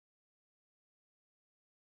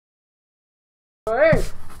Hey,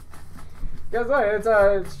 guess what?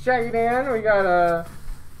 It's Shaggy Dan. We got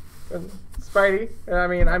Spidey.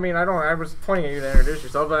 I was pointing at you to introduce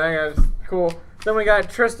yourself, but I guess cool. Then we got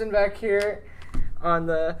Tristan back here and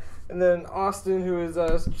then Austin, who is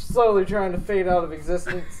slowly trying to fade out of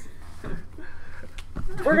existence.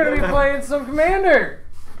 We're gonna be playing some Commander.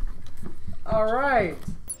 All right.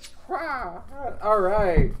 All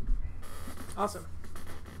right. Awesome.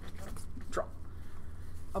 Draw.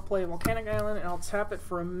 I'll play Volcanic Island and I'll tap it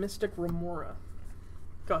for a Mystic Remora.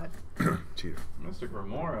 Go ahead. Cheater. Mystic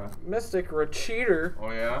Remora. Mystic Cheater.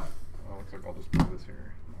 Oh yeah? Oh, looks like I'll just play this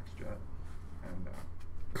here. Next jet.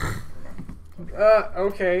 And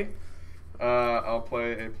Okay. I'll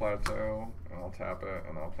play a plateau and I'll tap it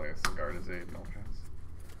and I'll play a Cigar to Zade and I'll pass.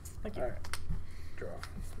 Thank you. All right. Draw.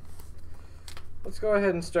 Let's go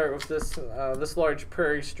ahead and start with this this large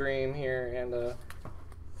prairie stream here, and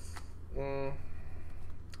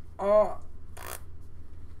I'll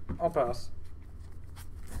pass.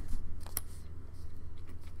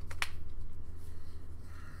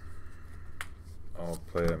 I'll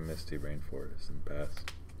play a Misty Rainforest and pass.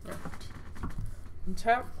 All right. And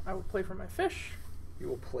tap. I will play for my fish. You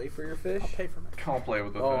will play for your fish? I'll pay for my fish. I'll play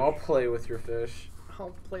with the I'll fish. play with your fish.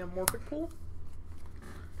 I'll play a Morphic Pool.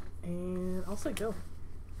 And I'll say go.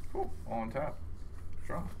 Cool. All on tap.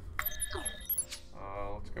 Draw.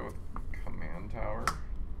 Let's go with Command Tower.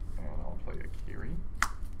 And I'll play a Kiri.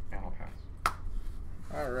 And I'll pass.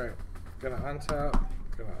 Alright. Gonna untap.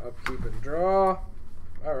 Gonna upkeep and draw.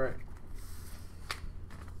 Alright.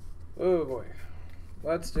 Oh boy.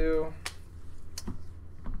 Let's do...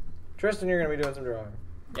 Tristan, you're gonna be doing some drawing.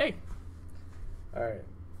 Yay. Alright.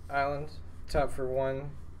 Island. Tap for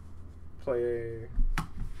one. Play...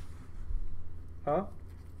 Huh?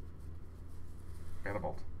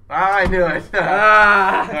 Manifold. Ah, I knew it!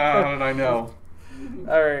 Ah! How did I know?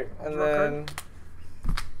 Alright, and then...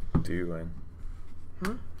 Do you win?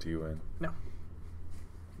 Hmm? Do you win? No.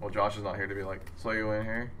 Well, Josh is not here to be like, so you win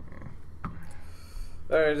here?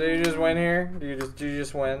 Alright, so you just win here? Do you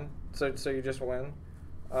just win? So you just win?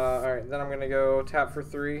 Alright, then I'm gonna go tap for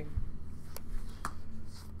three.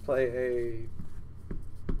 Play a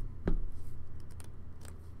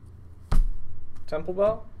Temple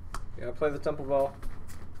Bell? Yeah, play the Temple Bell.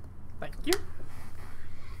 Thank you.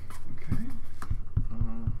 Okay.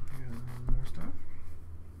 More stuff.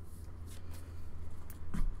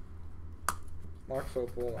 Mark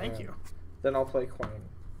Sopel. Thank you. Then I'll play Queen.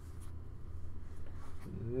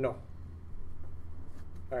 No.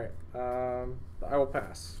 Alright, I will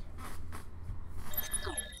pass.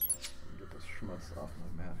 Get this schmutz off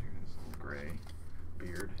my mat here. This little gray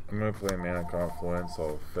beard. I'm gonna play Mana Confluence.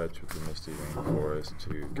 I'll fetch with the Misty Rainforest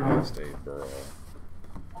to cast a Burrow.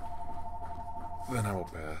 Then I will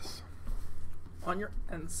pass. On your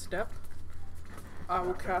end step, I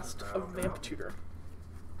will cast a Vamp Tutor.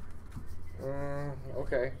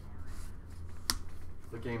 Okay.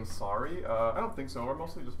 The game's sorry? I don't think so. We're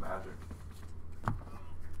mostly just magic.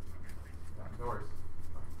 No worries.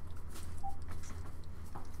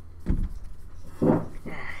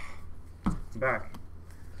 I'm back.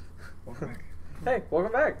 Welcome back. Hey,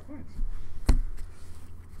 welcome back. Nice.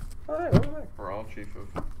 Hi, welcome back. We're all chief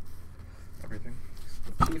of everything.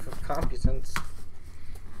 Chief of Competence.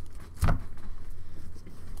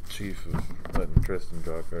 Chief of letting Tristan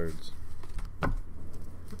draw cards.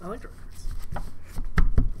 I like draw cards.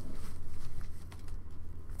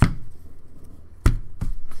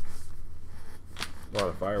 A lot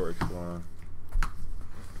of fireworks going on.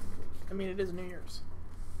 I mean, it is New Year's.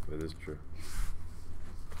 That is true.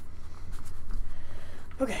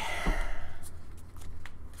 Okay.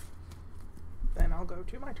 Then I'll go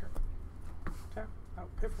to my turn. Tap. I'll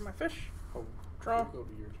pay for my fish. Oh, Draw. go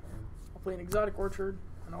to your turn. I'll play an Exotic Orchard,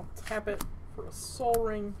 and I'll tap it for a Soul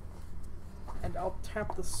Ring, and I'll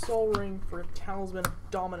tap the Soul Ring for a Talisman of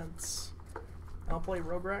Dominance. And I'll play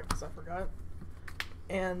Rograk, because I forgot.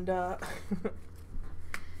 And,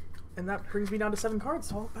 and that brings me down to 7 cards,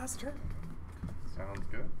 so I'll pass the turn. Sounds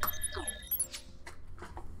good.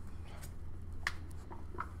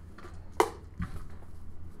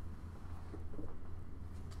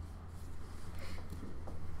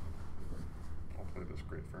 I'll play this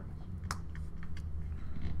Great Furnace.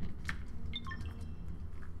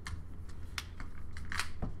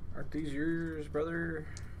 Aren't these yours, brother?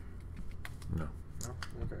 No. No?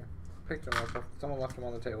 Okay. Picked them up. Someone left them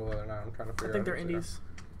on the table the other night. I'm trying to figure out. I think they're who's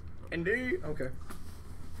there. indies. Indy? Okay.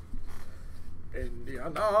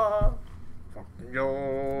 Indiana. Fucking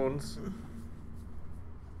Jones.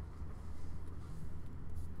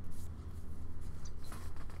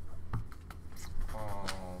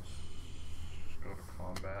 I'll go to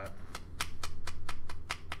combat.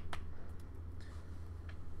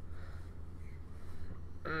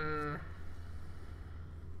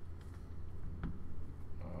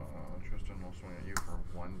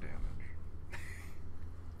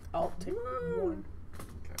 I'll take 1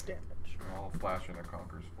 Okay. damage. I'll flash in a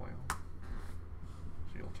Conqueror's Flail.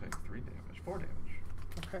 So you'll take 3 damage, 4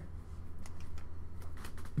 damage, Okay.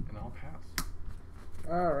 and I'll pass.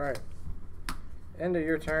 All right. End of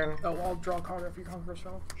your turn. Oh, I'll draw a card after your Conqueror's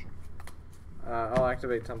Fell. I'll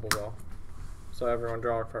activate Temple Bell. So everyone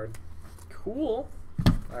draw a card. Cool.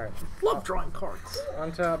 All right. Love drawing cards.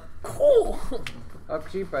 On top. Cool.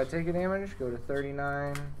 Upkeep, I take a damage. Go to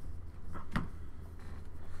 39.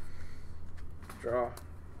 Draw.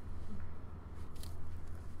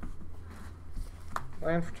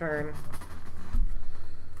 Land for turn.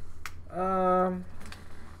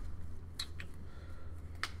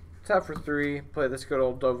 Tap for 3. Play this good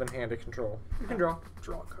old Dove in hand to control. You can draw.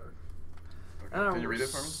 Draw a card. Okay. Can you read it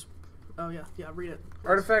for me? Oh yeah, read it.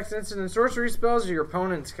 Artifacts, instant, and sorcery spells your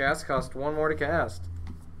opponent's cast cost 1 more to cast.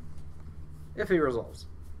 If he resolves.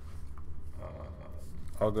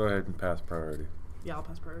 I'll go ahead and pass priority. Yeah, I'll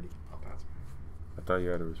pass priority. I'll pass. I thought you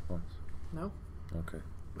had a response. No. Okay.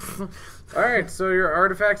 Alright, so your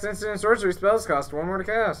artifacts, instant, and sorcery spells cost 1 more to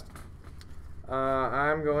cast.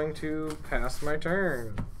 I'm going to pass my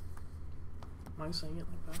turn. Am I saying it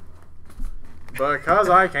like that? Because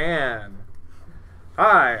I can.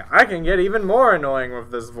 Hi, I can get even more annoying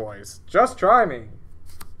with this voice. Just try me.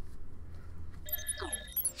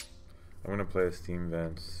 I'm going to play a Steam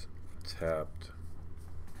Vents tapped.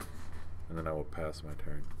 And then I will pass my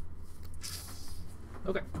turn.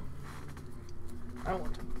 Okay. I don't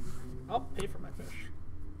want to. I'll pay for my fish.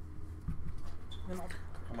 Then I'll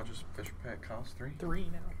How much does fish pay? It cost 3? 3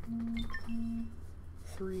 now.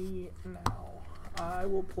 3 now. I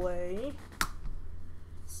will play.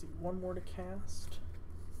 Let's see, 1 more to cast.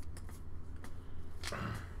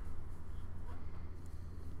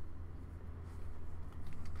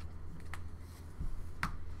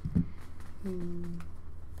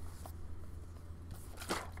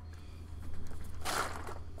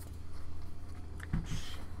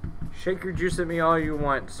 Shake your juice at me all you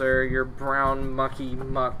want, sir. You're brown, mucky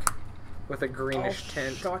muck with a greenish I'll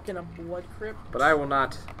tint. shock in a blood crypt. But I will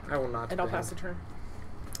not. I will not. And I'll bend. pass the turn.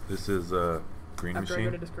 This is Green After I Machine.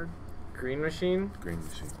 go to discard. Green machine. Green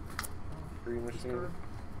Machine. Green machine. Discard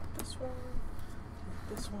this one.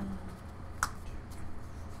 This one.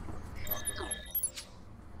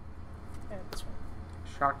 And this one.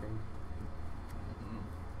 Shocking.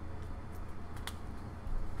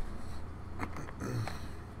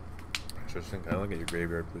 Tristan, can I look at your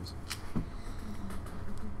graveyard, please?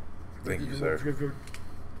 Thank you, sir.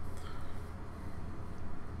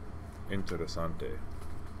 Interessante.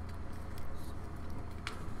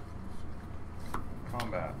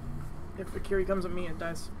 Combat. If Akiri comes at me, it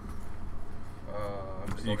dies.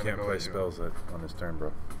 I'm still You gonna can't go play with you. spells on this turn,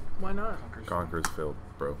 bro. Why not? Conqueror's filled,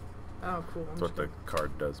 bro. Oh, cool. I'm That's just what the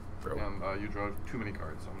card does, bro. You draw too many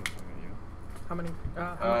cards, so I'm gonna send you. How many?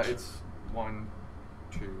 How much? It's 1,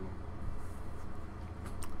 2,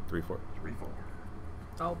 3, 4. 3, 4.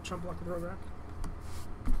 I'll chump block the throwback.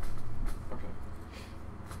 Okay.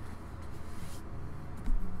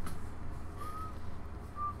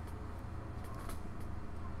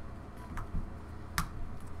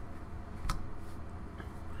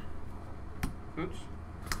 Oops.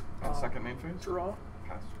 Second main phase? Draw.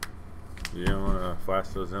 Pass. You don't want to flash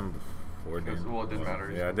those in before Because, damn- well, it didn't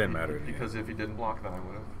matter. Yeah, it didn't matter. Because if he didn't block, then I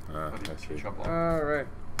would have. But I he see. chump blocked. Alright.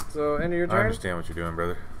 So, end of your I turn. understand what you're doing,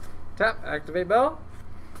 brother. Tap, activate Bell.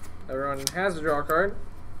 Everyone has to draw a card.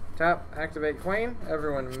 Tap, activate Queen.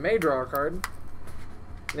 Everyone may draw a card.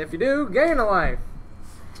 And if you do, gain a life.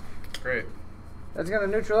 Great. That's going to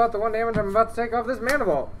neutral out the 1 damage I'm about to take off this mana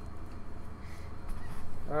vault.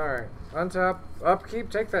 Alright. Untap, upkeep,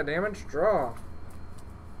 take that damage, draw.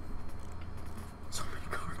 So many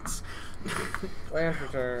cards. Land for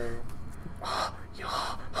turn. I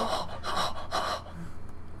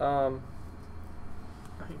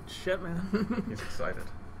mean, shit, man. He's excited.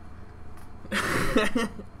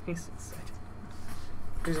 He's excited.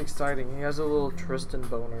 He's exciting. He has a little Tristan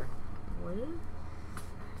boner. What?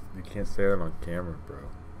 You can't say that on camera, bro.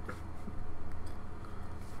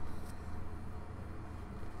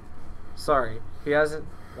 Sorry. He hasn't.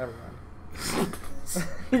 Never mind.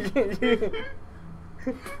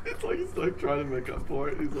 It's like he's like trying to make up for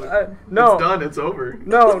it. He's like, no. it's done. It's over.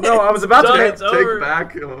 No, I was about to Done, make. it's over. Take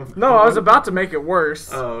back. No, I was about to make it worse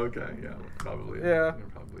Oh, okay. Yeah, probably. Yeah. You're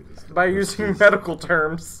probably just by using medical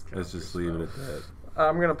terms. Let's just leave it at that.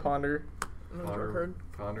 I'm gonna ponder. I'm gonna draw a card.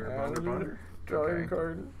 Ponder. Draw your Okay.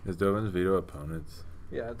 card. Is Dovin's veto opponents?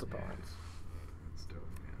 Yeah, it's opponents. It's dope,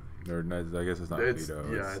 yeah. Or not, I guess it's not It's,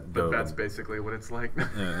 veto. yeah, it's but Dovin. that's basically what it's like.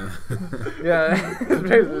 Yeah. Yeah. It's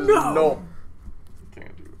basically just No. no.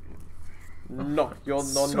 Can't do it. No, yo, no,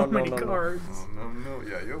 so no, no, many no, no. cards. Oh, no.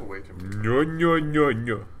 Yeah, you have way too many. No, no, no,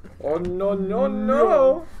 no. Oh, no, no,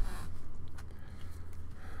 no.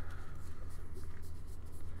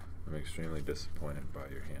 I'm extremely disappointed by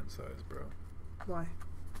your hand size, bro. Why?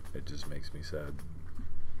 It just makes me sad.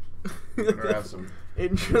 Better have some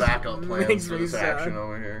It just backup plans makes for me this sad. action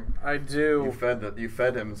over here. I do. You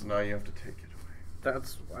fed him, so now you have to take it away.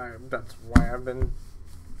 That's why I've been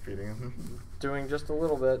Feeding him. doing just a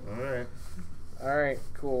little bit. All right. All right,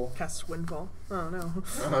 cool. Cast Windfall. Oh no.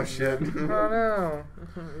 Oh shit. Oh No.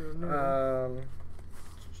 no.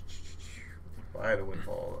 If I had a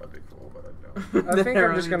windfall, that'd be cool, but I don't. I think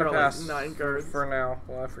I'm just gonna Draw, pass 9 cards. for now.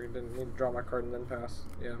 Well, I forget, didn't need to draw my card and then pass.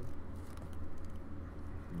 Yeah.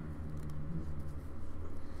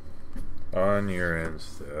 On your end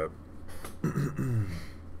step.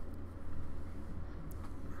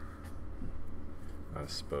 I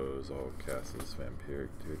suppose I'll cast this Vampiric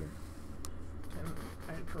Tutor. Can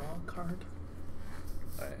I draw a card?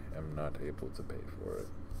 I am not able to pay for it.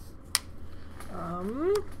 Let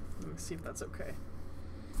me see if that's okay.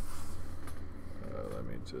 Let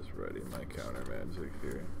me just ready my counter magic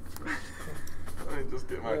here. Let me just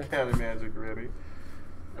get my counter magic ready.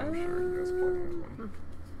 I'm sure he has plenty of money.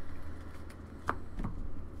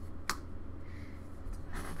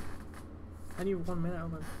 How do you have 1 minute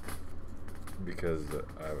open? Because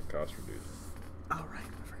I have a cost reducer. Oh right,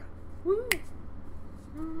 I forgot.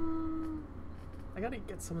 Woo! I gotta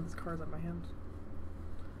get some of these cards out of my hand.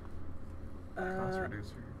 Cost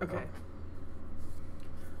reducer. Okay.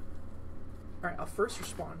 Alright, I'll first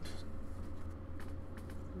respond.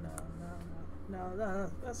 No,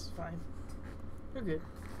 that's fine. You're good.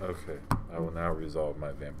 Okay, I will now resolve my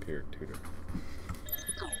Vampiric Tutor.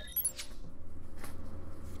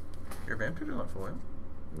 Your vampire not full in?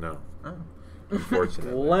 No, Oh.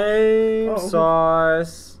 unfortunately. Lame Oh.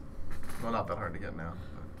 sauce. Well, not that hard to get now.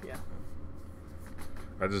 But. Yeah.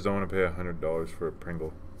 I just don't want to pay $100 for a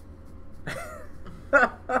Pringle.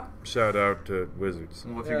 Shout out to Wizards.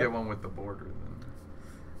 Well, if Yeah. you get one with the border, then.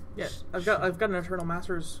 Yeah, I've got an Eternal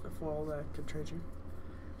Masters foil that I could trade you.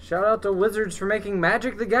 Shout out to Wizards for making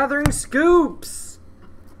Magic the Gathering scoops.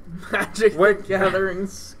 Magic Wait. the Gathering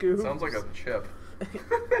scoop. Sounds like a chip.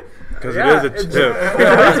 Because Yeah, it is a it's-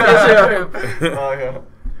 chip. Oh, yeah.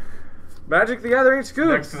 Magic the Gathering Next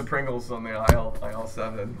scoops. to the Pringles on the aisle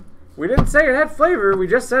 7. We didn't say it had flavor. We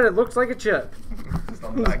just said it looks like a chip. Just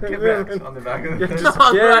on the back. Get back. On the back of the Yeah, thing. just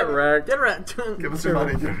Oh, get right. wrecked. Get wrecked. Give us your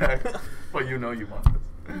money, get back. But you know you want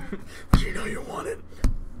this. You know you want it.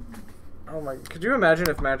 Oh my! Could you imagine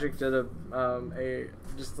if Magic did a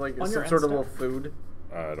just like On your some sort of end little food?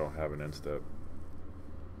 I don't have an end step.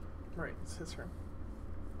 Right, it's his turn.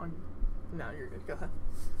 Now you're good. Go ahead.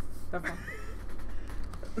 Have fun.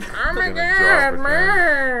 Oh my Gonna draw god, for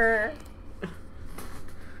man!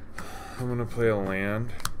 I'm gonna play a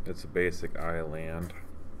land. It's a basic eye land.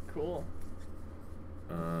 Cool.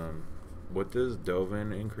 What does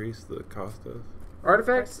Dovin increase the cost of?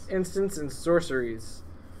 Artifacts, instants, and sorceries.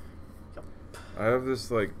 Yep. I have this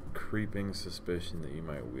like creeping suspicion that you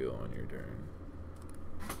might wheel on your turn.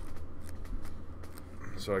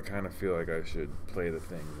 So I kind of feel like I should play the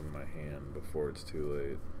things in my hand before it's too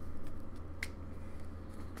late.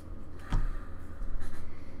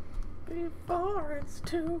 Before it's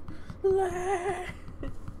too late.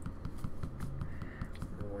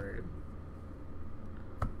 Word.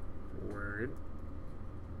 Word.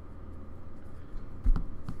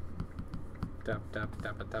 Tap tap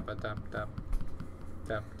tap tap tap tap tap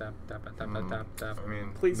tap tap tap tap tap tap. I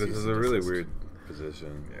mean, Please This use is the a really desist. weird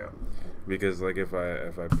position yeah. because like if I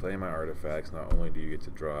play my artifacts, not only do you get to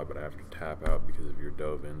draw, but I have to tap out because of your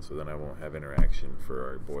Dovin, so then I won't have interaction for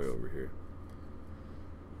our boy over here.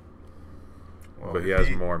 Well, But he has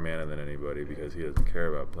more mana than anybody because he doesn't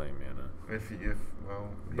care about playing mana. He has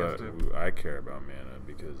But to, I care about mana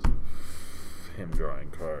because of him drawing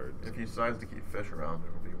cards. if he decides to keep fish around,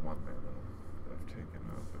 it'll be 1 mana that I've taken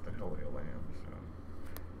up, but then he'll lay a land, so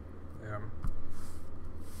Yeah.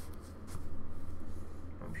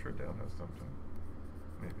 I'm sure Dale has something.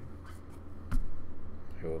 Maybe.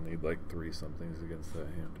 He'll need like 3 somethings against that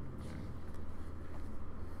hand.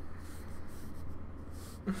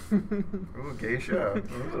 Ooh, geisha.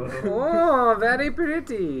 Oh, very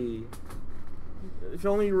pretty. If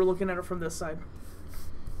only you were looking at it from this side.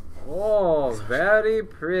 Oh, very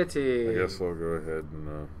pretty. I guess we'll go ahead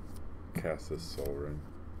and cast this Soul Ring,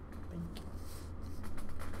 Thank you.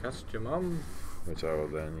 Cast your mom. which I will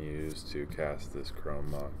then use to cast this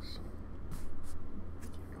Chrome Mox.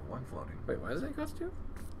 One floating. Wait, why does it cost you?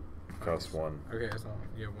 Cost 1. Okay, so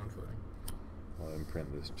you have one floating. I'll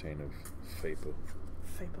imprint this Chain of Fapa.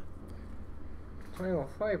 Fapa. Final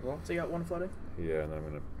Fable. So you got one floating. Yeah, and I'm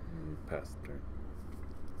gonna pass the turn.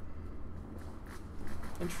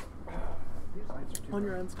 These lights are too On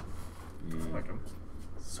your bright. end. Yeah. Like 'em.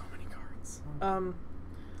 So many cards. I'm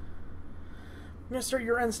gonna start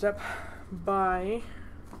your end step by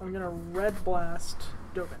I'm gonna red blast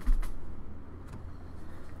Dovin.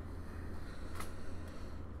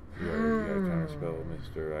 You got a counter spell,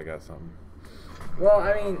 Mister. I got something. Well,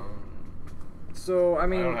 I mean, so I I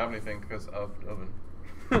mean, don't have anything because of oven.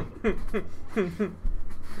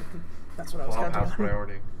 That's what I was Well, counting pass on.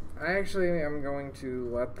 priority. I actually am going to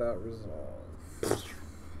let that resolve.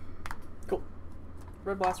 Cool.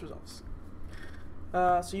 Red blast resolves.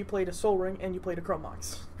 So you played a Soul Ring and you played a Chrome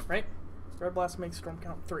Mox, right? Red blast makes Storm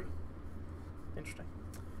count 3. Interesting.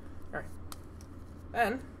 All right.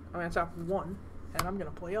 Then I'm gonna tap 1, and I'm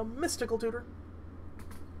gonna play a Mystical Tutor.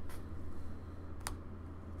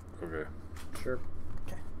 Okay. Sure.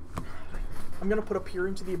 Okay. I'm gonna put a Peer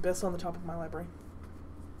into the Abyss on the top of my library.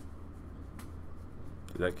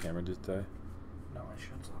 Did that camera just die? No, I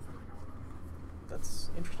shuts off every now and then.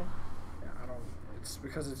 That's interesting. Yeah, I don't. It's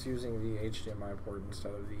because it's using the HDMI port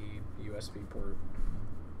instead of the USB port.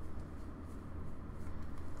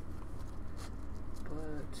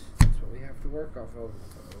 But that's what we have to work off of.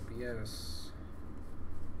 OBS.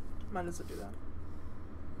 Mine doesn't do that.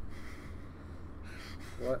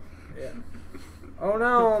 What? Yeah. Oh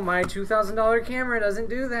no, my $2,000 camera doesn't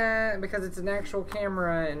do that because it's an actual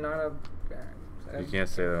camera and not a. You can't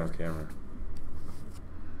say that on camera.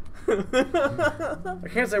 I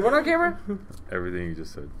can't say what on camera? Everything you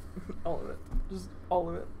just said. All of it. Just all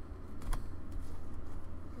of it.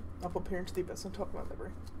 I'll put Peer into the Abyss on top of my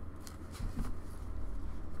library.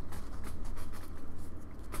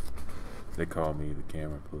 They call me the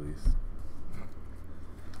camera police.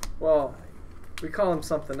 Well, we call him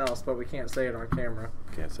something else, but we can't say it on camera.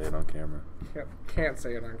 Can't say it on camera. Can't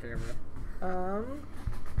say it on camera.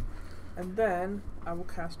 And then I will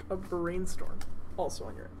cast a Brainstorm, also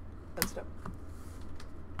on your end step.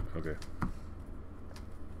 Okay.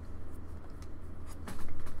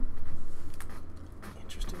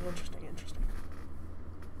 Interesting.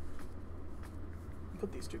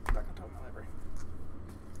 Put these two back on top of my library.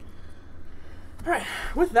 Alright,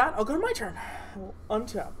 with that, I'll go to my turn. I will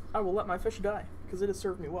untap. I will let my fish die, because it has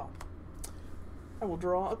served me well. I will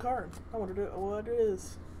draw a card. I wonder what it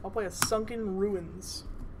is. I'll play a Sunken Ruins.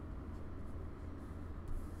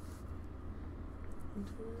 1,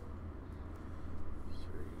 2,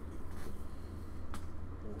 3,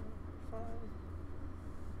 4, 5,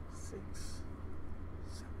 6,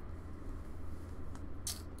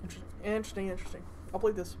 7. Interesting. I'll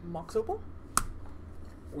play this Mox Opal.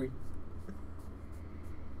 We.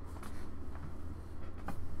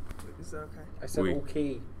 Is that okay? I said Oui.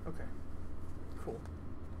 okay. Okay. Cool.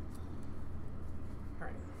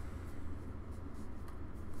 Alright.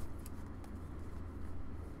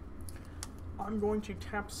 I'm going to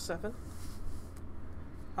tap 7.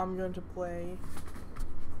 I'm going to play.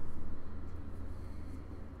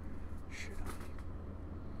 Should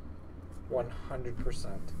I?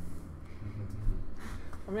 100%.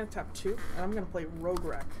 I'm going to tap 2, and I'm going to play Rogue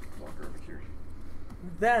Rack. Walker over here.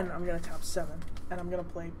 Then I'm going to tap 7, and I'm going to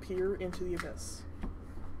play Peer into the Abyss.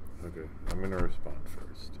 Okay. I'm gonna respond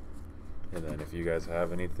first, and then if you guys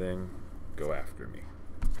have anything, go after me.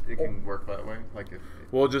 It can work that way. Like if.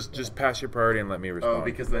 Well, just pass your priority and let me respond. Oh,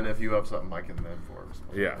 because then if you have something, I can then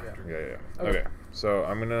respond. Yeah. Okay. So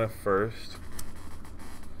I'm gonna first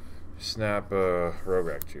snap a Rogue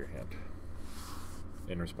Rack to your hand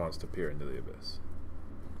in response to Peer into the Abyss.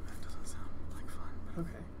 That doesn't sound like fun.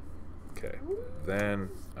 Okay. Okay. Then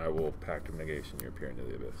I will Pact of Negation your Peer into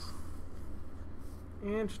the Abyss.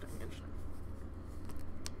 Interesting.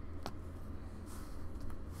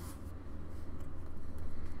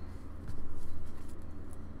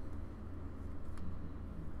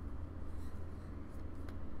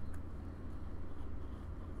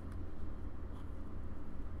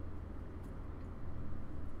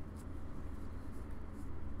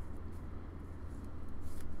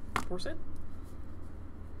 4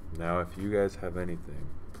 Now, if you guys have anything,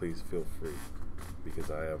 please feel free, because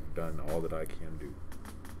I have done all that I can do.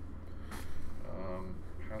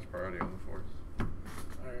 Pass priority on the force.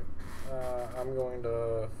 Alright. I'm going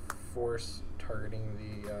to force targeting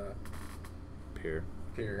the Peer.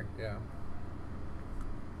 Peer, yeah.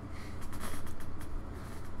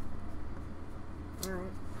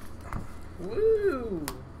 Alright. Woo!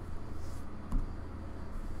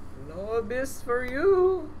 No abyss for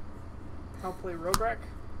you! I'll play Rogue Rack.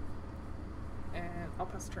 And I'll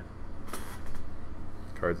pass the turn.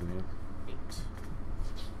 Cards in hand. 8.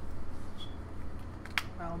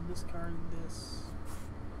 I'll discard this.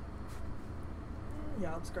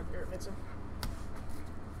 Yeah, I'll discard the Air Mixer.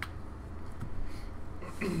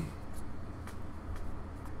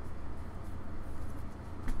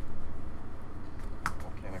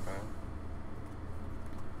 Volcanic Isle.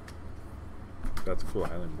 That's a cool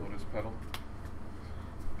island, bro. Lotus Petal.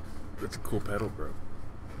 That's a cool pedal, bro.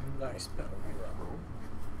 Nice pedal,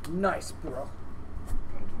 bro. Nice, bro.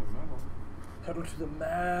 Pedal to the metal. Pedal to the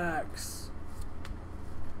max.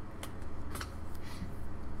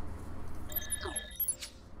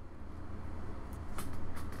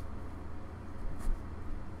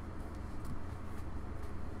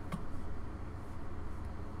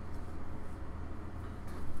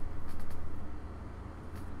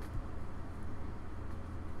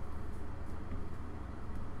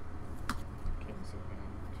 Cancel that.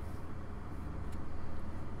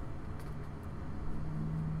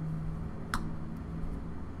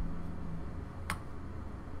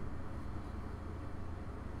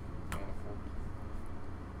 Manifold.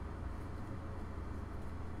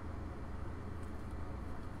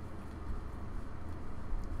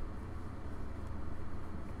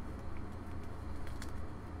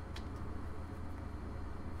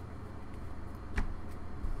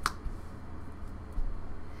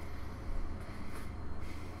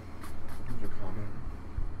 There's a comment.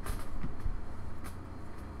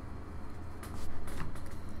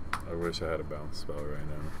 I wish I had a bounce spell right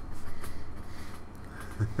now.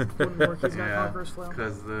 Wouldn't work. He's got Yeah, Conqueror's Flow.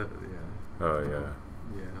 because the Oh yeah.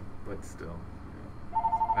 yeah, but still,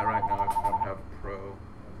 yeah. Right now I don't have pro.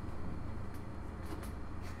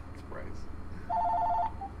 It's Bryce.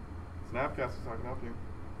 Snapcast is talking to help you.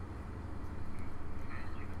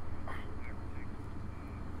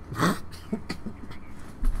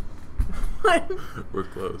 What? We're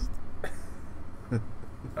closed.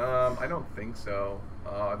 I don't think so.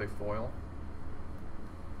 Are they foil?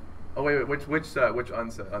 Oh wait, which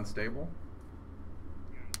unstable?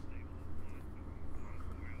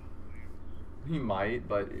 He might,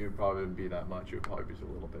 but it would probably be that much. It would probably be just a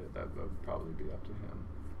little bit. That would probably be up to him.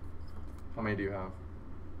 How many do you have?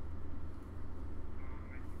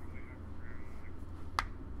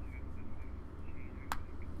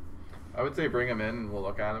 I would say bring him in and we'll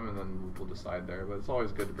look at him and then we'll decide there. But it's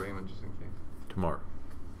always good to bring him in just in case. Tomorrow.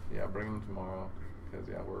 Yeah, bring him tomorrow. Because,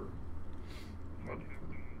 yeah,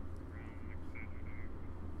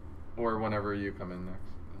 or whenever you come in next.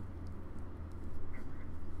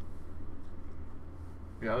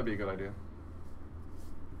 Yeah, that'd be a good idea.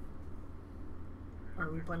 Are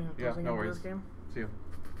we planning on Yeah, closing no into worries. this game? See you.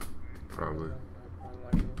 Probably.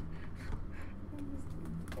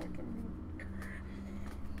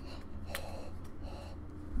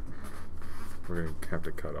 We're gonna have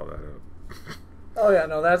to cut all that up. Oh yeah,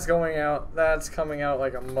 no, that's going out. That's coming out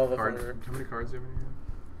like a Cards, motherfucker. how many cards do you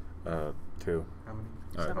have in here? 2. How many?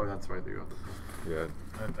 Alright. Oh, that's right. You got the Yeah,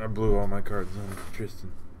 I blew all my cards on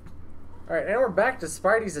Tristan. All right, and we're back to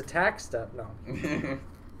Spidey's attack step. No.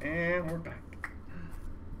 And we're back.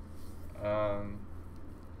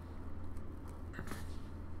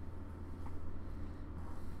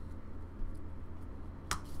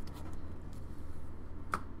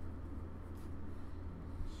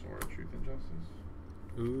 Sword of Truth and Justice.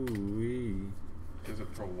 Ooh wee. Is it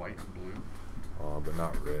for white and blue? Oh, but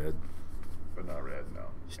not red. But not red, no.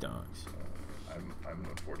 Stonks. I'm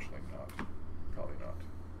unfortunately probably not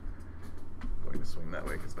going to swing that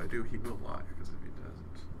way, because if I do, he will lie, because if he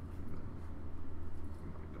doesn't, then he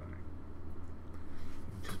might die.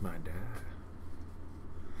 Just might die.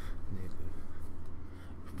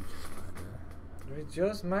 We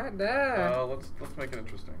just might die. Let's make it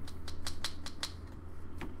interesting.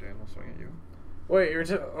 Dan will swing at you. Wait,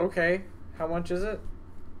 okay. How much is it?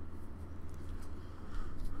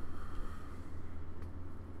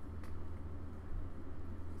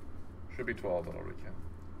 Should be 12, but I'll recount.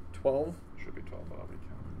 12? Should be 12, but I'll recount.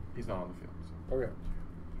 He's not on the field, so. Okay.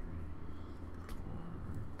 5,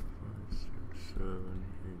 6, 7,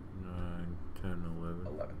 8, 9, 10, 11.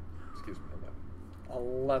 11. Excuse me, 11.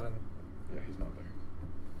 11. Yeah, he's not there.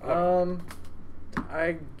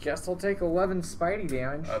 I guess I'll take 11 Spidey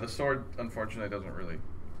damage. The sword, unfortunately, doesn't really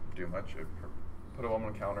do much. It put a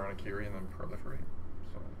 1/1 counter on a Kiri and then proliferate.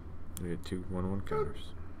 So. You get 2 1/1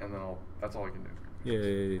 counters. And then that's all I can do.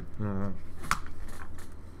 Yay.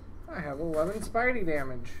 I have 11 Spidey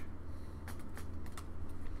damage.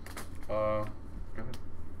 Go ahead.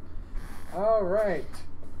 Alright.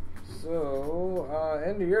 So,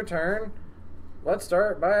 end of your turn. Let's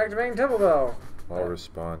start by activating Temple Bell. I'll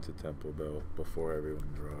respond to Temple Bell before everyone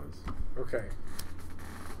draws. Okay.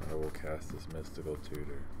 I will cast this mystical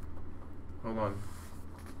tutor. Hold on.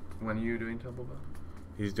 When are you doing Temple Bell?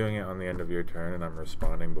 He's doing it on the end of your turn, and I'm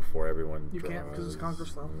responding before everyone You draws. can't because it's conquer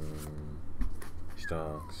slow.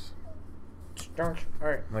 Stonks.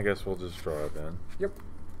 Alright. I guess we'll just draw it then. Yep.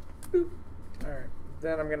 Alright.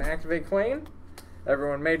 Then I'm going to activate Queen.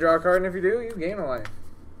 Everyone may draw a card, and if you do, you gain a life.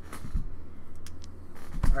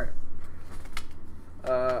 Alright.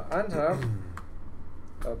 On top.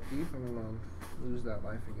 Upkeep. I'm going to lose that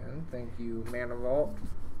life again. Thank you, Mana Vault.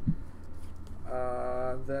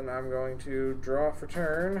 Then I'm going to draw for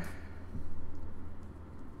turn.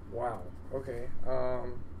 Wow. Okay.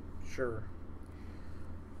 Sure.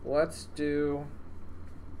 Let's do...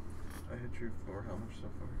 I hit you for how much so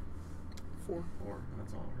far? 4. 4.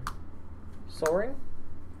 That's all right. Soul Ring?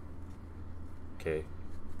 Okay.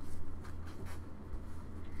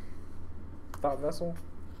 Thought Vessel?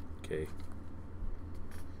 Okay.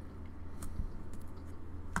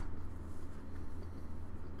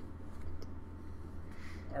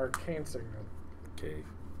 Arcane Signet. Okay.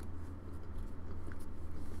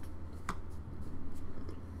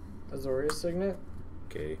 Azorius Signet?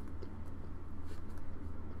 Okay.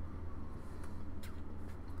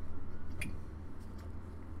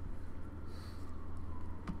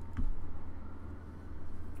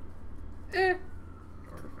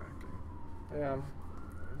 Artifacting. Yeah.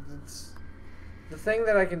 It's, the thing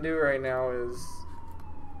that I can do right now is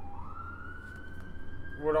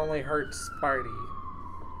would only hurt Spidey.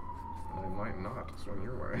 I might not swing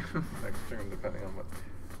your way next turn, depending on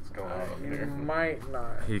what's going on up You here. might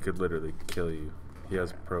not. He could literally kill you. He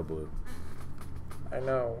has pro blue. I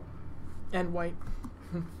know. And white.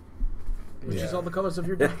 Which is Yeah. all the colors of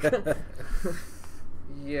your deck.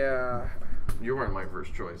 Yeah. You weren't my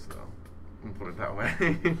first choice, though. I'll put it that way.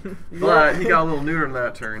 But he got a little neutered in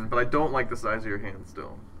that turn, but I don't like the size of your hand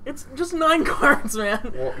still. It's just 9 cards,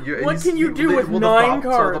 man. Well, What can you do with 9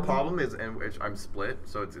 cards? So the problem is, and which I'm split,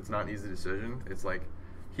 so it's not an easy decision. It's like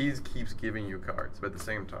he keeps giving you cards, but at the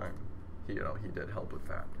same time, he did help with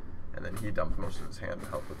that, and then he dumped most of his hand to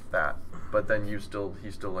help with that. But then he still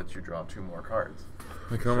lets you draw 2 more cards.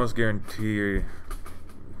 I can almost guarantee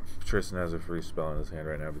Tristan has a free spell in his hand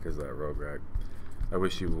right now because of that rogue rack. I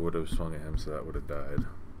wish you would have swung at him so that would have died.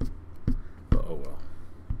 But oh well.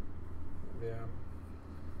 Yeah.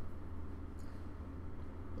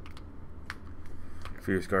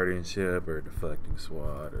 Fierce Guardianship or Deflecting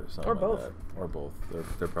SWAT or something Or like both. that. Or both.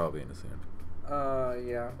 They're probably in his hand.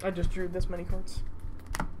 Yeah. I just drew this many cards.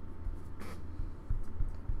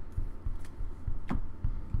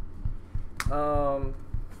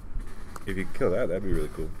 If you could kill that, that'd be really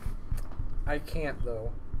cool. I can't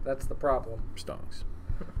though. That's the problem. Stonks.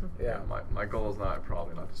 Yeah. My goal is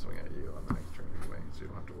probably not to swing at you on the next turn anyway, so you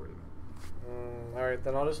don't have to worry about it. Alright,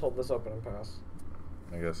 then I'll just hold this open and pass.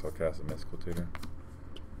 I guess I'll cast a Mystical Tutor.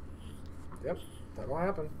 Yep. That'll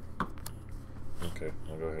happen. Okay,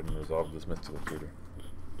 I'll go ahead and resolve this Mystical Tutor.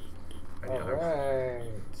 Any others?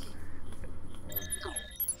 Alright.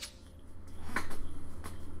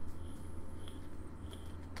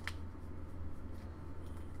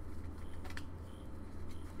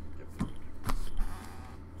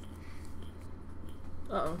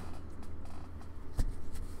 Uh-oh.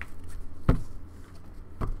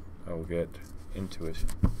 I will get Intuition.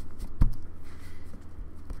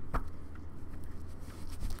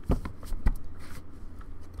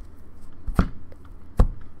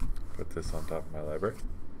 Put this on top of my library.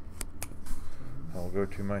 I will go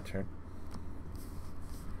to my turn.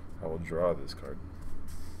 I will draw this card.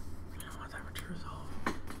 I don't want that to resolve.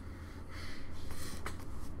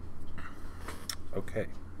 Okay.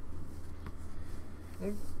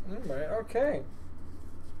 Alright, okay.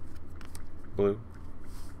 Blue.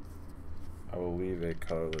 I will leave a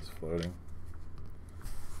colorless floating.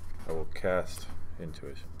 I will cast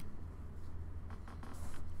Intuition.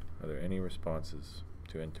 Are there any responses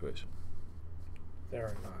to Intuition? There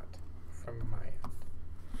are not. From my end.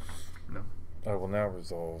 No. I will now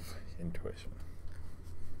resolve Intuition.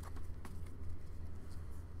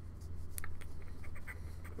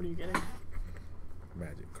 What are you getting?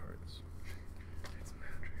 Magic cards. It's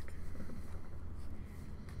magic.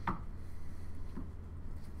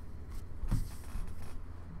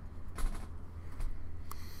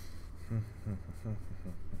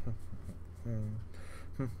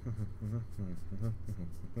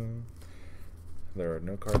 There are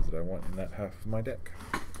no cards that I want in that half of my deck.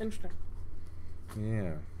 Interesting.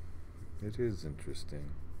 Yeah, it is interesting.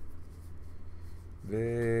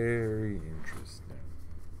 Very interesting.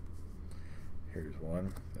 Here's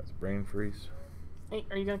one. That's Brain Freeze. Hey,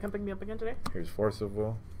 are you gonna come pick me up again today? Here's Force of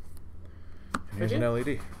Will. And here's Did an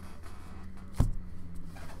you?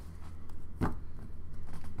 LED.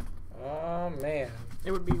 Oh man.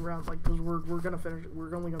 It would be around like because we're gonna finish.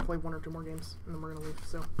 We're only gonna play 1 or 2 more games, and then we're gonna leave.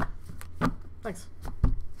 So, thanks.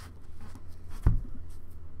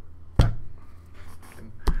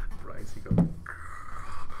 And Bryce, he goes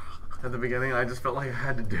at the beginning. I just felt like I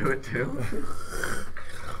had to do it too.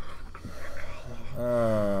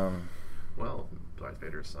 Well, Darth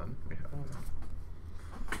Vader's son. We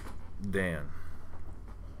have. Dan,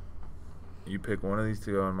 you pick one of these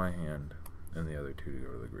to go in my hand, and the other 2 to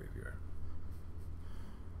go to the graveyard.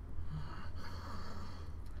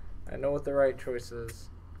 I know what the right choice is.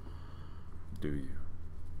 Do you?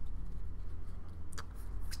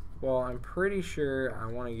 Well, I'm pretty sure I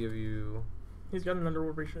want to give you. He's got an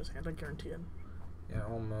underworld breach in his hand. I guarantee it. Yeah,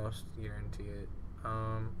 almost guarantee it.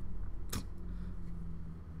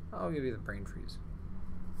 I'll give you the brain freeze.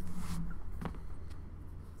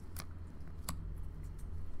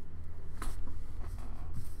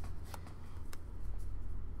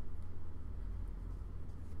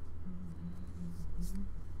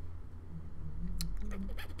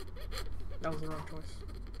 That was the wrong choice.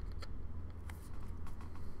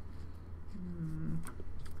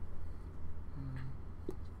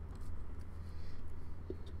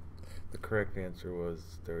 The correct answer was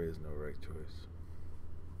there is no right choice.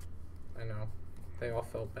 I know. They all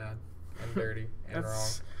felt bad and dirty and wrong.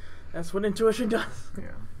 That's what intuition does.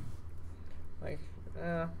 Yeah. Like,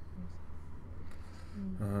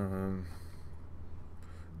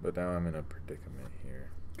 But now I'm in a predicament here.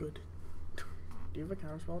 Good. Do you have a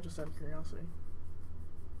counterspell, just out of curiosity?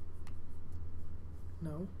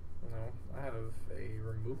 No? no, I have a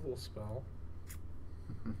removal spell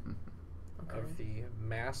Okay. of the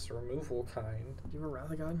mass removal kind. Do you have a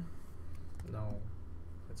Wrath of God? No,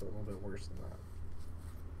 it's a little bit worse than that.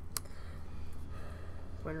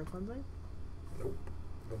 Planar Cleansing? Nope.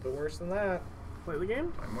 A little bit worse than that. Play the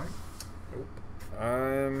game? Time Wipe? Nope.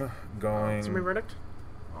 I'm going Summary Verdict?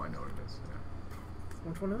 Oh, I know what it is. Yeah.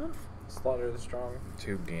 Which one is it? Slaughter the Strong.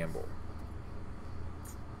 to gamble.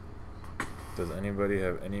 Does anybody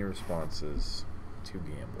have any responses to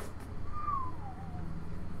gamble?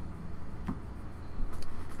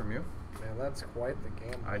 From you? Man, that's quite the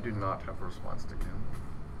gamble. I do not have a response to Ken.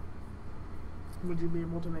 Would you be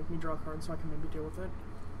able to make me draw cards so I can maybe deal with it?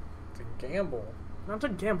 To gamble. Not to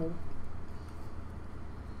gamble.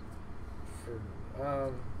 For,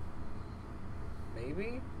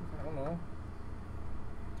 maybe? I don't know.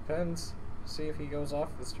 Depends. See if he goes off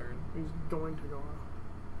this turn. He's going to go off.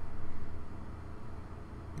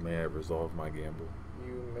 May I resolve my gamble?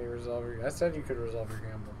 You may resolve your... I said you could resolve your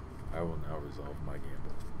gamble. I will now resolve my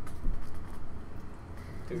gamble.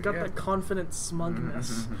 He's Dude, got yeah. that confident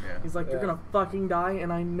smugness. Yeah. He's like, you're Yeah. gonna fucking die,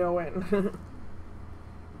 and I know it. What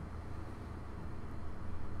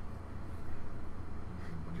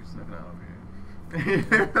you said now,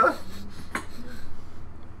 man.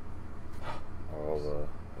 I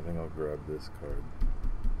think I'll grab this card.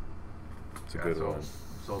 It's a Yeah, good so, one.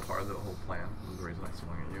 So part of the whole plan was the reason I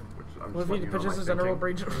swung at you, which I'm What just if he letting you know pitches my his underworld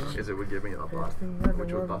thinking, breach? is it would give me a buff,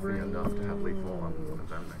 which would buff me enough to have lethal on one of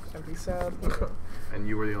them next I'd turn. be sad. And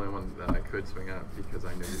you were the only one that I could swing at because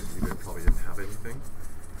I knew you probably didn't have anything.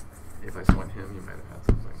 If I swung him, you might have had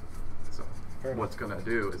something. So Fair what's going to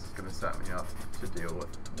do is it's going to set me up to deal with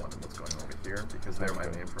what's going over here because they're my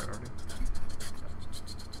main priority.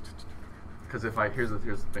 Because if I here's the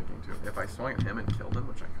thinking too. If I swung at him and killed him,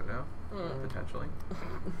 which I could have potentially,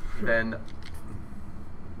 then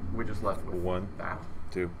we just left with One, that,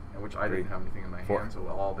 2, and which I didn't 3, have anything in my 4. hand, so it's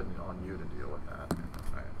all been on you to deal with that. And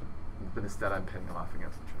but instead, I'm pinning off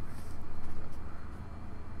against the chipping.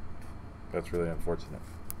 That's really unfortunate.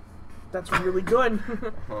 That's really good.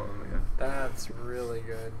 Oh yeah. That's really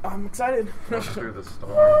good. I'm excited. Rush through the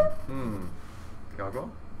storm.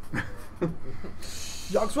 Goggle.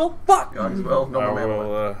 Yogswell? Fuck! Yogswell. No I more mana.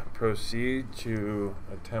 will proceed to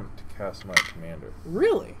attempt to cast my commander.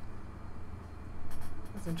 Really?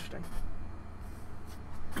 That's interesting.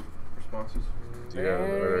 Responses. Do you have,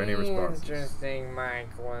 are there any responses? Interesting,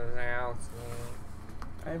 Mike Wazowski.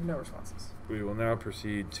 I have no responses. We will now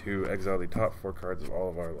proceed to exile the top 4 cards of all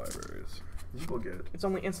of our libraries. You will get it. It's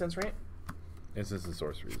only instants, right? Instants and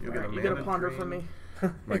sorceries. You'll my get a You get a mana ponder drain. from me.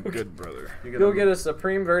 my good brother. You'll get a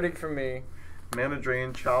supreme verdict from me. Mana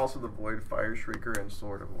Drain, Chalice of the Void, Fire Shrieker, and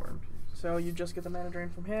Sword of War and Peace. So you just get the mana drain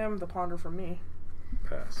from him, the ponder from me.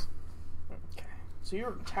 Pass. Okay. So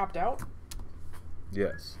you're tapped out?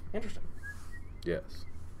 Yes. Interesting. Yes.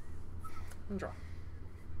 And draw.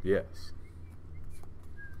 Yes.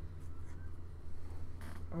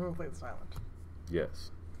 I'm gonna play the silent.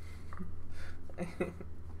 Yes.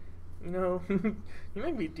 You know, you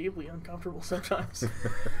make me deeply uncomfortable sometimes.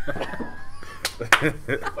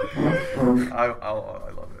 I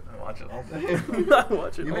love it. I watch it all day. I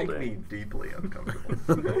watch it You all make day. me deeply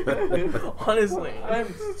uncomfortable. Honestly.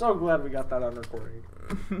 I'm so glad we got that on recording.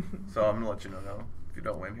 So I'm gonna let you know now. If you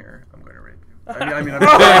don't win here, I'm gonna rape you. I'm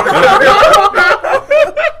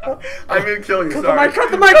gonna kill you. Sorry.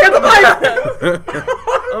 Cut the mic!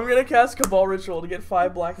 I'm gonna cast Cabal Ritual to get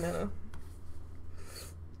 5 black mana.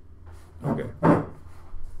 Okay. Okay.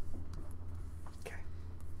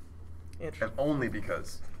 And Interesting. only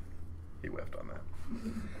because he whiffed on that.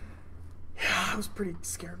 Yeah, I was pretty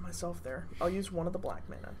scared myself there. I'll use 1 of the black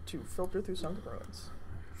mana to filter through Sunk of Ruins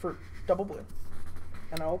for double blue.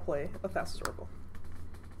 And I will play a Thassa's Oracle.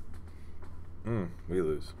 We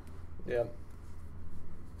lose. Yeah.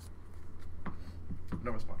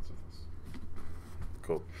 No response to this.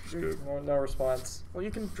 Cool. Scoop. No response. Well,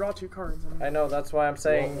 you can draw 2 cards. And I know, that's why I'm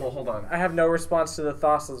saying. Well, hold on. I have no response to the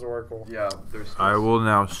Thassa's Oracle. Yeah, there's. I will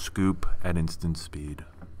now scoop at instant speed.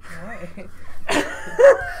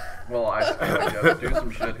 Well, I gotta do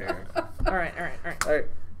some shit here. Alright. Alright,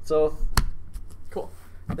 so. Cool.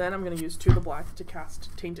 Then I'm going to use 2 of the black to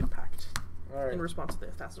cast Tainted Pact Alright. in response to the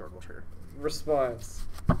Thassa's Oracle trigger. Response.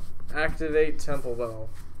 Activate Temple Bell.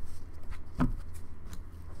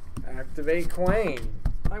 Activate Quain.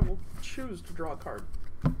 I will choose to draw a card.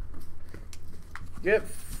 Get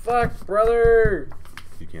fucked, brother!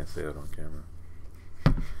 You can't say that on camera.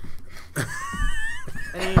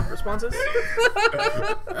 Any responses?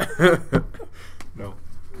 No.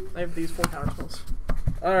 I have these 4 counter spells.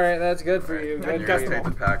 Alright, that's good for you. And Good you for guys you. them all.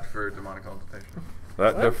 Tainted Pact for demonic consultation.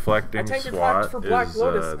 That What? deflecting I tainted swat pact for Black is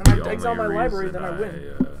Lotus, and the I exile only my library, reason then I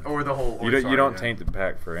win. Or the whole. You don't tainted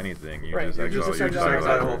pact for anything. You Right, just you exile just your exile Sorry, your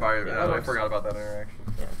I library. library. Yeah, I forgot about that interaction.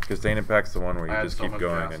 Because tainted pact's the one where I you had just so keep much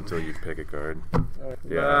going chaos. until you pick a card.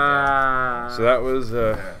 Yeah. Ah. So that was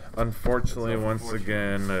Yeah. unfortunately That's once unfortunate.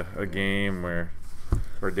 again a game where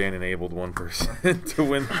Dan enabled one person to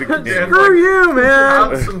win the game. Dan, Screw you,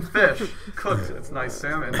 man! Have some fish. Cooked. It's nice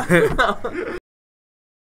salmon.